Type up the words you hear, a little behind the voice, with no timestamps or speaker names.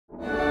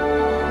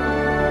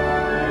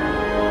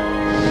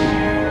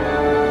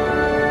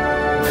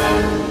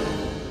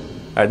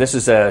right, this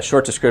is a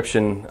short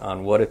description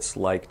on what it's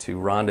like to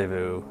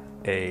rendezvous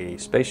a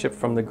spaceship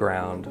from the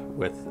ground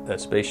with a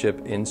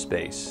spaceship in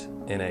space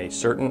in a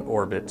certain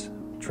orbit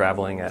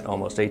traveling at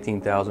almost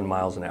 18,000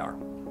 miles an hour.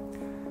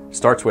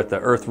 Starts with the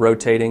Earth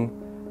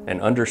rotating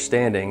and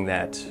understanding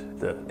that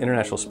the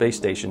International Space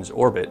Station's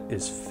orbit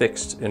is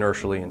fixed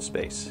inertially in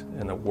space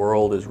and the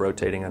world is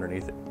rotating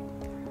underneath it.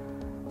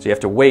 So you have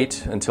to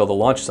wait until the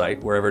launch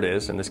site, wherever it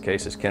is, in this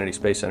case is Kennedy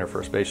Space Center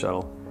for a space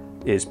shuttle,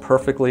 is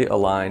perfectly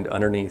aligned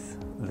underneath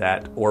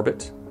that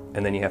orbit,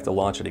 and then you have to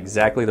launch at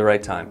exactly the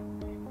right time,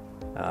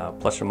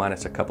 plus or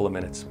minus a couple of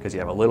minutes, because you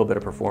have a little bit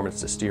of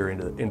performance to steer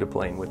into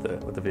plane with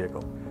the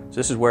vehicle. So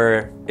this is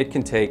where it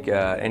can take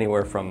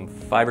anywhere from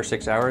 5 or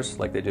 6 hours,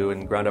 like they do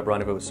in ground-up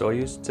rendezvous with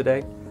Soyuz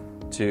today,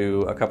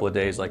 to a couple of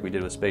days like we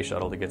did with Space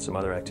Shuttle to get some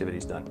other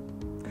activities done.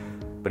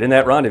 But in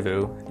that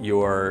rendezvous,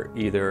 you're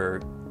either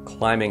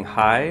climbing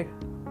higher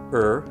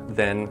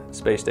than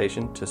space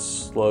station to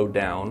slow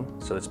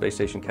down so that space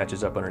station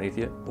catches up underneath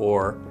you,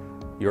 or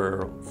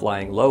you're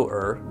flying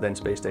lower than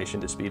space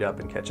station to speed up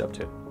and catch up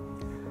to.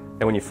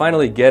 And when you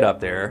finally get up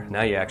there,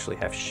 now you actually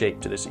have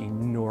shape to this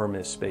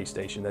enormous space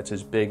station that's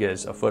as big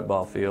as a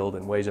football field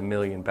and weighs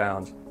 1,000,000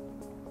 pounds.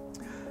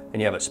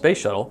 And you have a space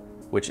shuttle,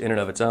 which in and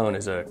of its own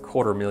is a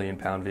 250,000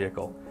 pound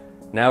vehicle.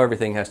 Now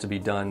everything has to be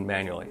done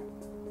manually.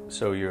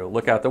 So you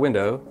look out the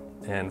window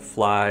and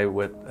fly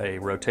with a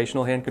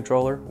rotational hand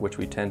controller, which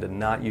we tend to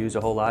not use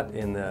a whole lot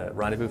in the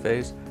rendezvous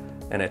phase,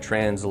 and a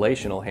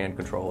translational hand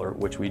controller,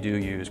 which we do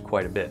use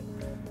quite a bit.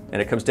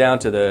 And it comes down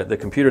to the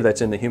computer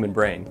that's in the human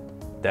brain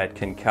that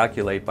can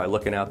calculate by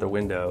looking out the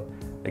window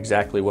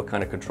exactly what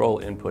kind of control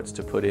inputs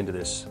to put into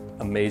this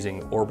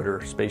amazing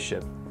orbiter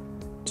spaceship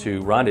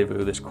to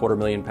rendezvous this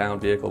 250,000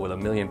 pound vehicle with a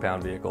 1,000,000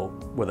 pound vehicle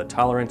with a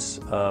tolerance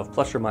of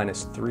plus or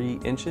minus 3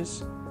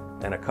 inches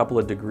and a couple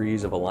of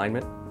degrees of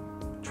alignment,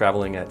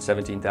 traveling at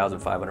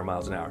 17,500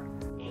 miles an hour.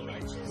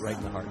 Right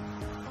in the heart.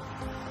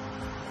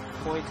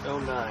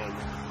 0.09.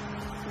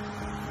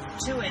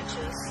 2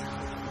 inches.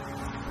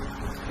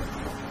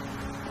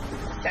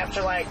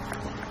 Capture light.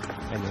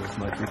 And there's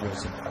my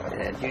Wilson.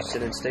 And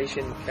Houston and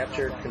station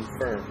capture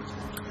confirmed.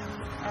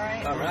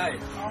 Alright.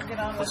 Alright. I'll get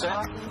on What's with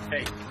that? talking.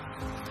 Hey.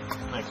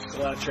 Thanks. A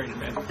lot of training,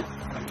 man.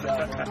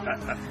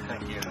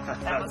 Thank you.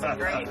 That was a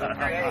great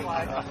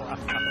flight.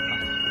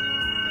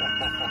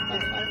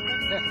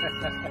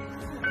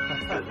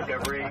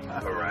 Discovery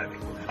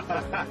arriving.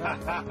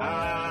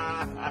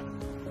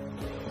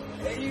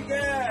 Hey, you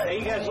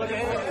guys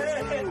looking for?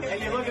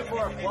 Hey, you looking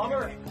for a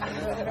plumber?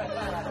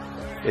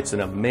 It's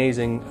an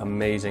amazing,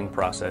 amazing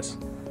process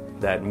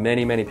that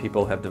many, many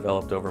people have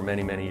developed over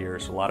many, many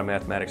years. A lot of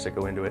mathematics that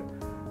go into it.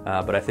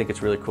 But I think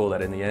it's really cool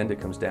that in the end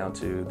it comes down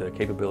to the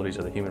capabilities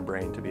of the human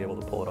brain to be able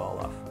to pull it all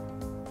off.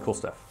 Cool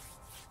stuff.